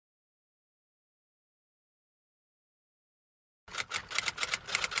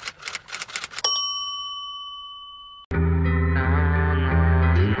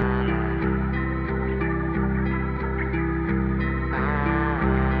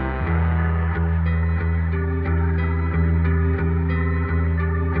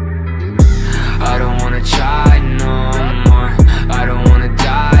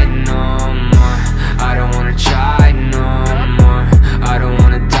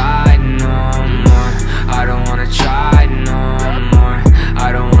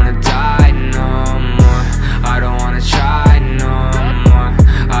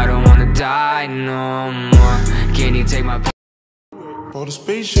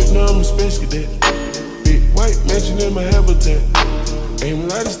shit, now I'm a space cadet. Big white mansion in my habitat. Aim a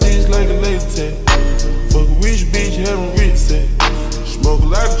lot of sticks like a laser tag. Fuck a rich bitch, having rich sex. Smoke a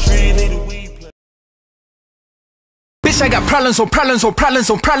lot of trees, need a weed plant. Bitch, I got problems on problems on problems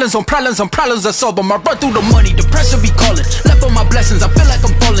on problems on problems on problems. I solve them. I run through the money, the pressure be calling. Left on my blessings, I feel like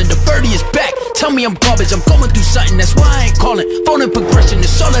I'm falling. The birdie is back. Tell me I'm garbage, I'm going through something, that's why I ain't calling. Phone and progression,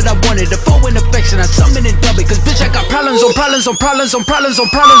 it's all that I wanted. The phone and affection, I summon and dub it. Cause bitch, I got problems on problems on problems on problems on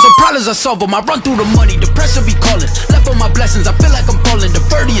problems on problems. I solve them. I run through the money, the pressure be calling. Left on my blessings, I feel like I'm falling. The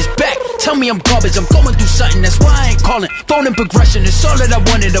birdie is back. Tell me I'm garbage, I'm going through something, that's why I ain't calling. Phone and progression, it's all that I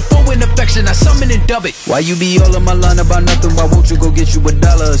wanted. The phone and affection, I summon and dub it. Why you be all on my line about nothing? Why won't you go get you $1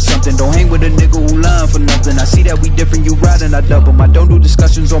 or something? Don't hang with a nigga who lying for nothing. I see that we different, you riding, I double. I don't do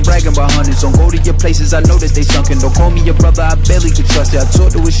discussions on bragging about hundreds. Don't go to your places, I know that they sunken. Don't call me your brother, I barely could trust it. I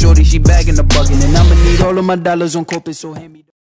talked to a shorty, she bagging the bugging. And I'ma need all of my dollars on corporate, so hand me